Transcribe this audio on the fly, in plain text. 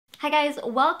Hi guys,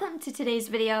 welcome to today's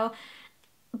video.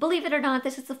 Believe it or not,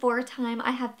 this is the fourth time I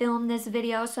have filmed this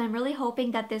video, so I'm really hoping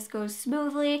that this goes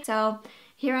smoothly. So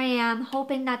here I am,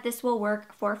 hoping that this will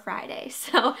work for Friday.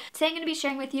 So today I'm going to be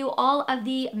sharing with you all of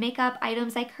the makeup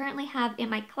items I currently have in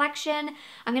my collection.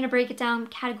 I'm going to break it down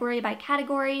category by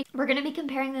category. We're going to be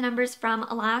comparing the numbers from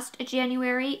last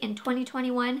January in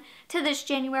 2021 to this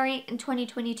January in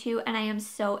 2022, and I am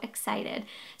so excited.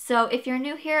 So if you're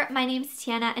new here, my name's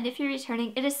Tiana, and if you're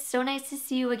returning, it is so nice to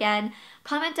see you again.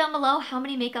 Comment down below how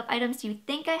many makeup items you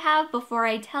think I have before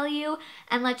I tell you,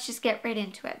 and let's just get right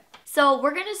into it. So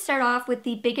we're going to start off with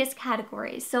the biggest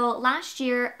category. So last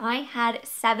year I had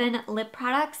 7 lip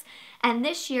products, and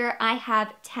this year I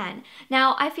have 10.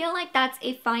 Now I feel like that's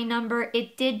a fine number.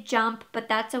 It did jump, but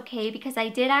that's okay because I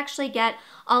did actually get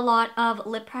a lot of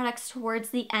lip products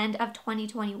towards the end of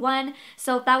 2021.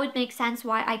 So that would make sense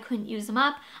why I couldn't use them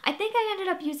up. I think I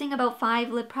ended up using about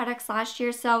 5 lip products last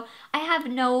year, so I have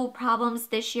no problems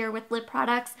this year with lip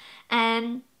products.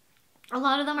 And a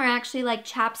lot of them are actually like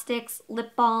chapsticks,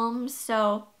 lip balms,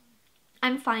 so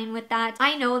I'm fine with that.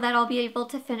 I know that I'll be able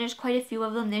to finish quite a few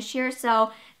of them this year,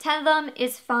 so 10 of them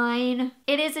is fine.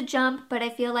 It is a jump, but I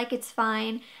feel like it's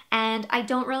fine, and I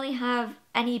don't really have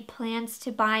any plans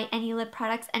to buy any lip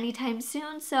products anytime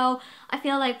soon, so I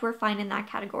feel like we're fine in that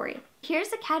category.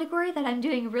 Here's a category that I'm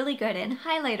doing really good in,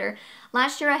 highlighter.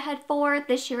 Last year I had 4,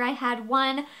 this year I had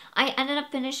 1. I ended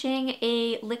up finishing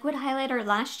a liquid highlighter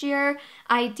last year.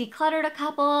 I decluttered a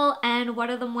couple and one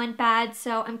of them went bad,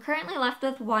 so I'm currently left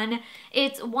with 1.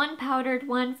 It's one powdered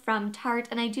one from Tarte,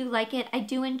 and I do like it. I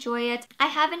do enjoy it. I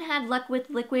haven't had luck with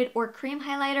liquid or cream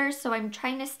highlighters, so I'm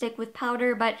trying to stick with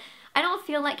powder, but I don't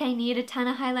feel like I need a ton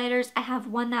of highlighters. I have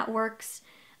one that works.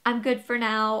 I'm good for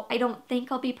now. I don't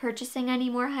think I'll be purchasing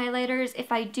any more highlighters.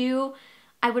 If I do,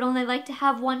 I would only like to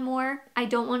have 1 more. I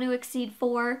don't want to exceed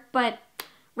 4, but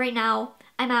right now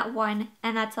I'm at 1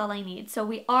 and that's all I need. So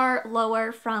we are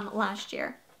lower from last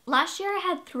year. Last year I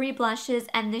had 3 blushes,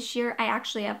 and this year I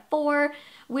actually have 4,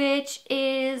 which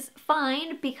is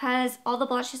fine because all the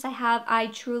blushes I have I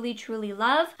truly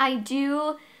love. I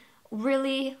do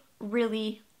really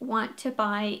want to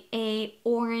buy a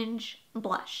orange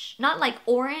blush. Not like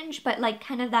orange, but like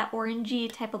kind of that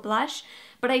orangey type of blush.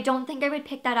 But I don't think I would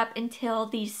pick that up until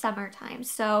the summertime.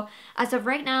 So as of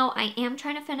right now, I am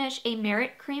trying to finish a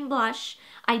Merit cream blush.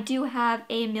 I do have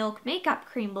a Milk makeup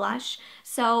cream blush.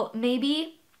 So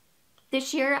maybe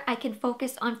this year I can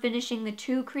focus on finishing the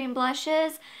 2 cream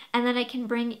blushes, and then I can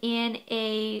bring in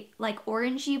a like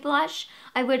orangey blush.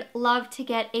 I would love to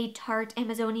get a Tarte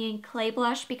Amazonian clay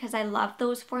blush because I love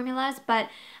those formulas, but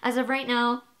as of right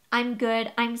now, I'm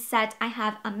good. I'm set. I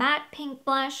have a matte pink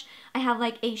blush. I have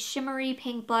like a shimmery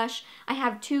pink blush. I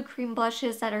have 2 cream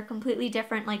blushes that are completely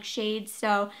different like shades,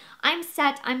 so I'm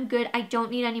set. I'm good. I don't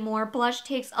need any more. Blush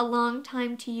takes a long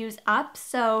time to use up,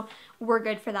 so we're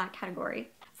good for that category.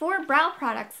 For brow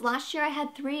products, last year I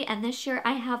had 3 and this year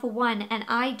I have 1, and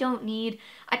I don't need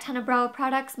a ton of brow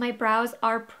products. My brows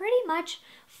are pretty much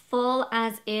full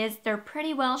as is. They're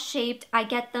pretty well shaped. I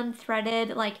get them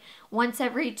threaded like once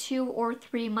every 2 or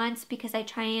 3 months because I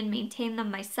try and maintain them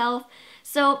myself.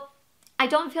 So I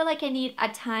don't feel like I need a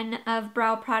ton of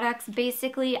brow products.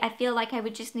 Basically, I feel like I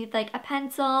would just need like a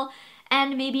pencil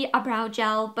and maybe a brow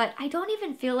gel, but I don't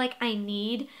even feel like I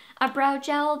need a brow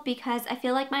gel because I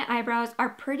feel like my eyebrows are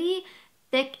pretty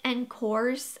thick and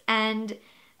coarse and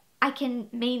I can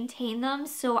maintain them,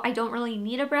 so I don't really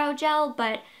need a brow gel,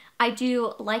 but I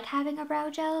do like having a brow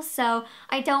gel, so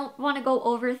I don't want to go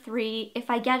over 3. If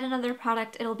I get another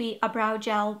product, it'll be a brow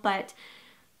gel, but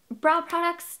brow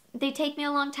products, they take me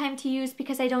a long time to use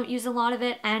because I don't use a lot of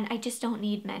it and I just don't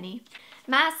need many.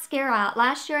 Mascara.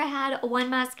 Last year I had 1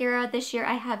 mascara. This year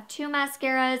I have 2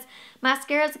 mascaras.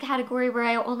 Mascara is a category where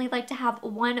I only like to have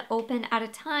 1 open at a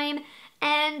time,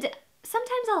 and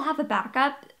sometimes I'll have a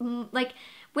backup. Like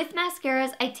with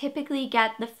mascaras, I typically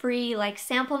get the free like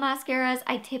sample mascaras.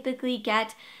 I typically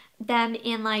get them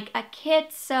in like a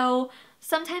kit, so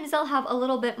sometimes I'll have a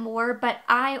little bit more, but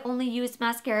I only use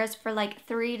mascaras for like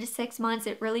 3 to 6 months.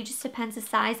 It really just depends the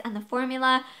size and the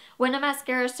formula. When a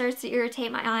mascara starts to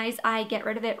irritate my eyes, I get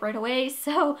rid of it right away.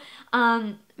 So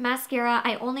mascara,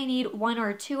 I only need 1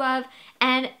 or 2 of,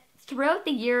 and throughout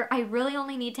the year, I really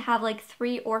only need to have like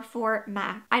 3 or 4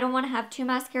 MAC. I don't want to have 2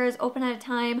 mascaras open at a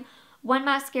time. 1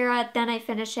 mascara, then I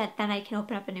finish it, then I can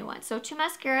open up a new one. So 2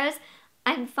 mascaras,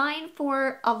 I'm fine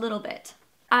for a little bit.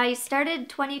 I started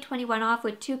 2021 off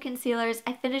with 2 concealers.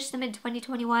 I finished them in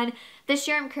 2021. This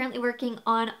year I'm currently working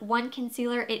on 1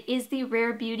 concealer. It is the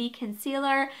Rare Beauty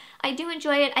concealer. I do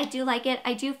enjoy it. I do like it.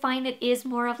 I do find it is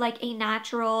more of like a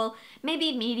natural,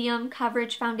 maybe medium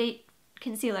coverage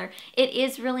concealer. It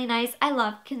is really nice. I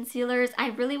love concealers. I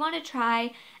really want to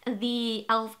try the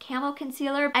e.l.f. Camo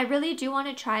Concealer. I really do want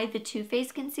to try the Too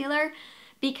Faced Concealer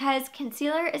because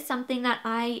concealer is something that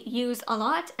I use a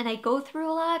lot and I go through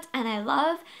a lot and I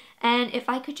love. And if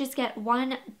I could just get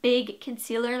one big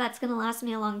concealer that's going to last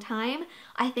me a long time,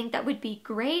 I think that would be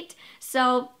great.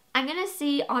 So I'm going to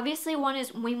see, obviously one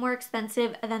is way more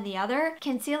expensive than the other.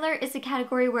 Concealer is a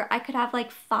category where I could have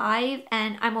like 5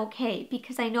 and I'm okay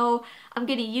because I know I'm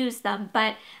going to use them,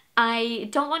 but I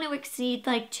don't want to exceed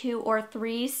like 2 or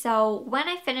 3. So when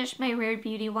I finish my Rare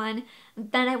Beauty one,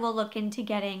 then I will look into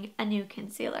getting a new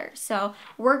concealer. So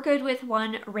we're good with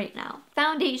one right now.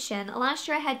 Foundation. Last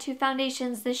year I had 2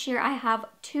 foundations. This year I have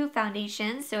 2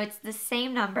 foundations. So it's the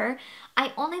same number.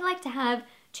 I only like to have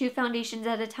 2 foundations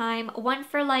at a time, one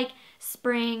for like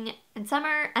spring and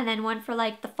summer and then one for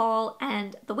like the fall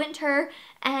and the winter.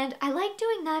 And I like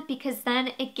doing that because then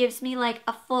it gives me like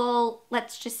a full,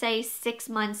 let's just say 6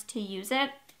 months to use it.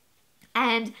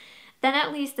 And then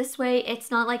at least this way it's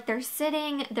not like they're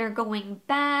sitting, they're going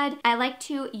bad. I like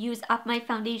to use up my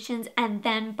foundations and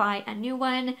then buy a new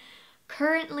one.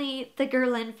 Currently, the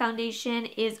Guerlain foundation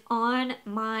is on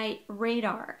my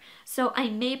radar, so I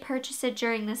may purchase it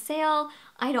during the sale.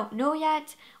 I don't know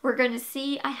yet. We're going to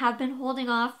see. I have been holding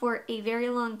off for a very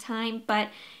long time, but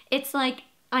it's like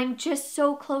I'm just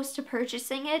so close to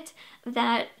purchasing it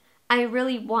that I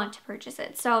really want to purchase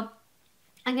it. So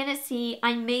I'm going to see.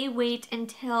 I may wait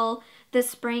until the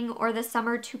spring or the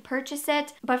summer to purchase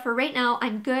it, but for right now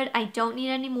I'm good. I don't need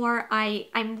any more.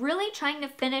 I'm really trying to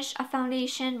finish a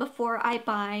foundation before I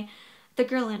buy the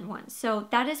Guerlain one. So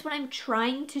that is what I'm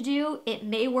trying to do. It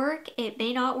may work, it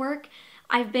may not work.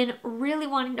 I've been really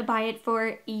wanting to buy it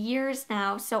for years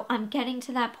now, so I'm getting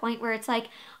to that point where it's like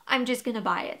I'm just gonna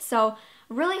buy it. So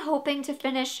really hoping to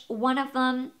finish one of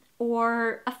them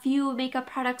or a few makeup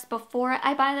products before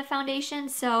I buy the foundation.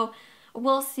 So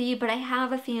we'll see, but I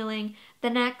have a feeling the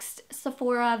next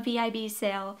Sephora VIB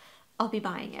sale, I'll be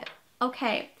buying it.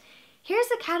 Okay,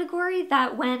 here's a category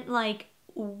that went like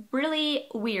really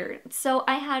weird. So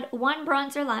I had one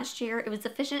bronzer last year. It was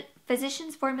the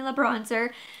Physicians Formula bronzer,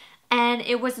 and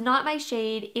it was not my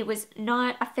shade. It was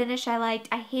not a finish I liked.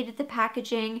 I hated the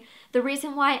packaging. The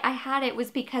reason why I had it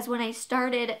was because when I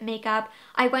started makeup,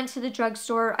 I went to the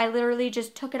drugstore. I literally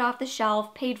just took it off the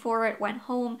shelf, paid for it, went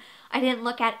home. I didn't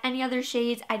look at any other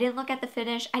shades. I didn't look at the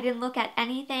finish. I didn't look at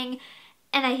anything,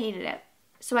 and I hated it.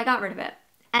 So I got rid of it.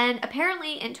 And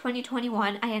apparently in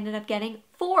 2021, I ended up getting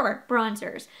 4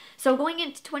 bronzers. So going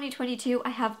into 2022,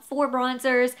 I have 4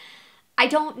 bronzers. I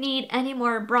don't need any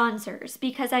more bronzers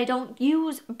because I don't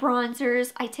use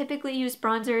bronzers. I typically use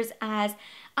bronzers as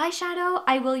eyeshadow.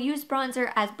 I will use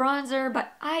bronzer as bronzer,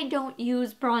 but I don't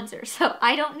use bronzer. So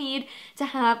I don't need to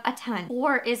have a ton.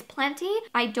 4 is plenty.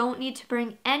 I don't need to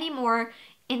bring any more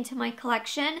into my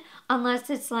collection unless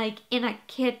it's like in a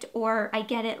kit or I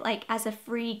get it like as a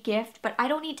free gift, but I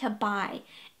don't need to buy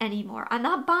anymore. I'm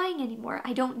not buying anymore.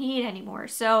 I don't need anymore.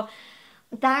 So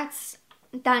that's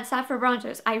that for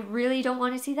bronzers. I really don't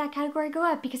want to see that category go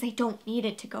up because I don't need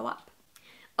it to go up.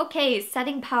 Okay,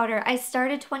 setting powder. I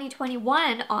started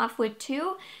 2021 off with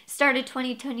 2, started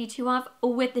 2022 off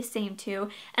with the same 2,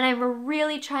 and I'm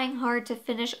really trying hard to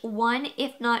finish one,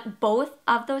 if not both,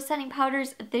 of those setting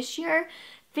powders this year.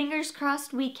 Fingers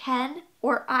crossed we can,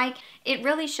 or it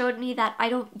really showed me that I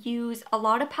don't use a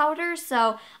lot of powder,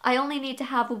 so I only need to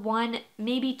have 1,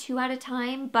 maybe 2 at a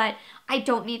time, but I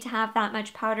don't need to have that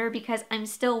much powder because I'm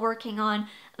still working on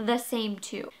the same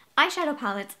 2. Eyeshadow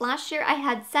palettes. Last year I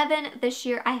had 7, this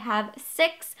year I have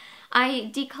 6.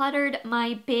 I decluttered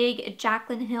my big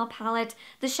Jaclyn Hill palette.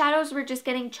 The shadows were just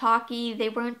getting chalky, they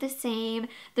weren't the same,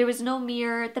 there was no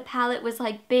mirror, the palette was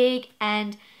like big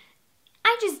and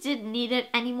I just didn't need it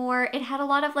anymore. It had a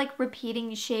lot of like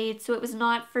repeating shades, so it was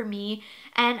not for me.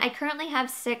 And I currently have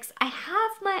 6. I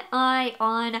have my eye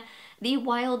on the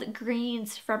Wild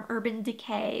Greens from Urban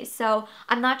Decay, so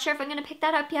I'm not sure if I'm going to pick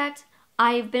that up yet.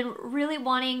 I've been really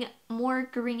wanting more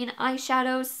green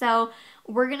eyeshadows, so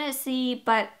we're going to see,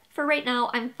 but for right now,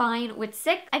 I'm fine with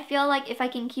 6. I feel like if I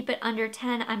can keep it under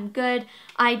 10, I'm good.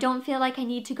 I don't feel like I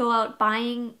need to go out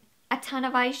buying a ton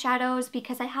of eyeshadows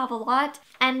because I have a lot.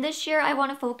 And this year I want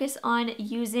to focus on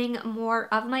using more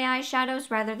of my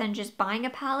eyeshadows rather than just buying a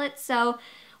palette. So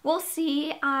we'll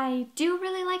see. I do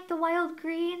really like the Wild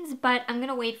Greens, but I'm going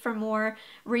to wait for more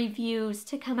reviews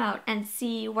to come out and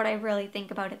see what I really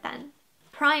think about it then.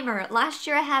 Primer. Last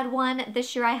year I had 1,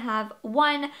 this year I have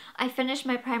 1. I finished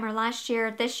my primer last year.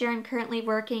 This year I'm currently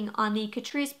working on the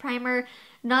Catrice primer.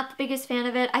 Not the biggest fan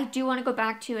of it. I do want to go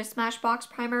back to a Smashbox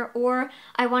primer, or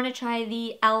I want to try the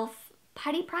e.l.f.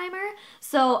 putty primer.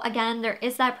 So again, there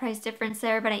is that price difference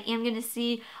there, but I am going to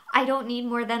see. I don't need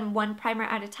more than one primer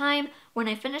at a time. When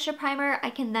I finish a primer, I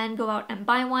can then go out and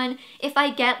buy one. If I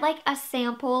get like a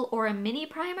sample or a mini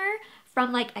primer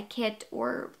from like a kit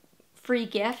or free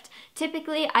gift,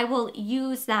 typically I will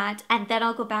use that and then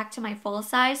I'll go back to my full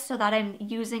size so that I'm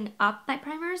using up my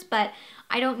primers, but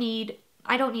I don't need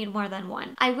more than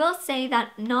one. I will say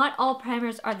that not all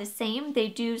primers are the same. They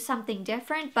do something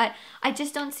different, but I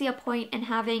just don't see a point in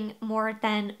having more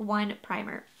than one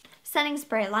primer. Setting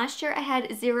spray. Last year I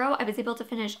had 0. I was able to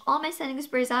finish all my setting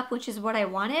sprays up, which is what I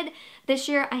wanted. This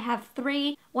year I have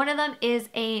 3. One of them is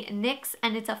a NYX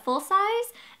and it's a full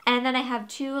size. And then I have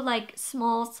 2 like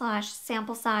small /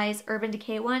 sample size Urban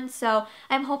Decay ones. So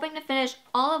I'm hoping to finish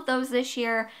all of those this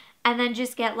year and then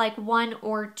just get like 1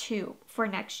 or 2 for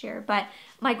next year. But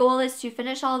my goal is to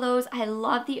finish all those. I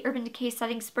love the Urban Decay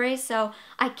setting spray, so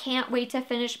I can't wait to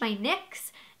finish my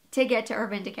NYX to get to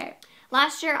Urban Decay.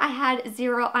 Last year I had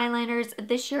 0 eyeliners.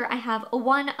 This year I have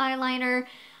 1 eyeliner.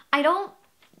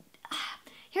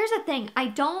 Here's the thing, I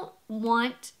don't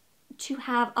want to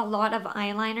have a lot of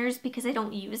eyeliners because I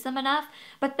don't use them enough,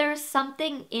 but there's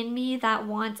something in me that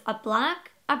wants a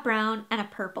black, a brown, and a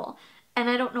purple, and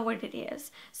I don't know what it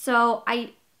is. So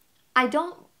I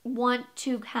don't want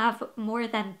to have more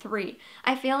than 3.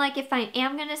 I feel like if I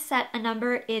am gonna set a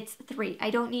number, it's 3. I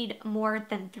don't need more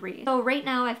than 3. So right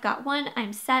now I've got 1,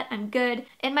 I'm set, I'm good.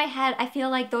 In my head, I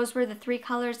feel like those were the 3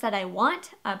 colors that I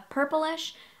want: a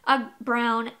purplish, a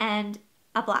brown, and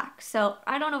a black. So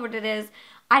I don't know what it is.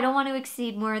 I don't want to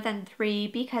exceed more than 3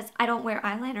 because I don't wear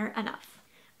eyeliner enough.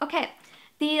 Okay.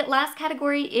 The last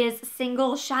category is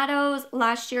single shadows.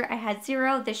 Last year I had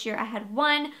 0. This year I had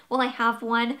 1. Well, I have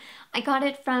 1. I got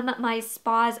it from my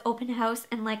spa's open house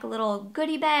in like a little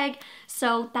goodie bag.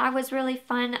 So that was really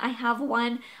fun. I have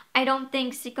 1. I don't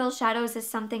think single shadows is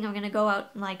something I'm going to go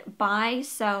out and like buy.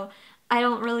 So I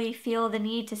don't really feel the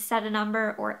need to set a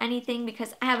number or anything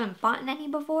because I haven't bought any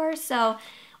before. So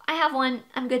I have 1,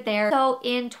 I'm good there. So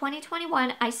in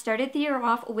 2021, I started the year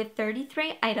off with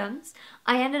 33 items.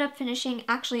 I ended up finishing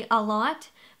actually a lot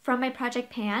from my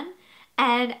project pan.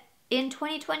 And in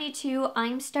 2022,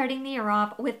 I'm starting the year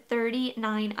off with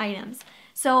 39 items.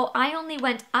 So I only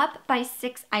went up by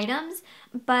 6 items,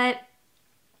 but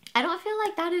I don't feel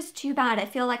like that is too bad. I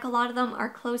feel like a lot of them are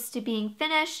close to being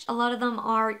finished. A lot of them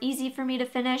are easy for me to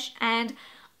finish, and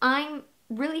I'm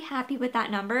really happy with that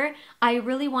number. I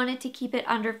really wanted to keep it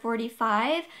under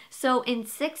 45. So in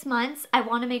 6 months, I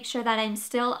want to make sure that I'm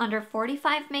still under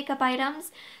 45 makeup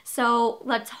items. So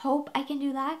let's hope I can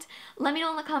do that. Let me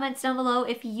know in the comments down below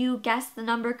if you guessed the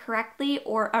number correctly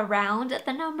or around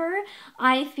the number.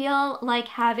 I feel like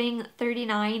having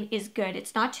 39 is good.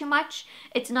 It's not too much.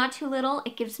 It's not too little.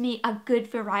 It gives me a good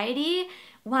variety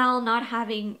while not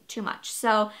having too much.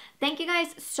 So thank you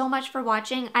guys so much for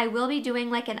watching. I will be doing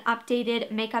like an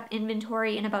updated makeup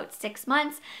inventory in about 6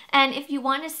 months. And if you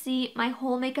want to see my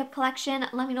whole makeup collection,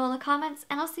 let me know in the comments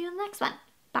and I'll see you in the next one.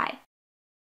 Bye.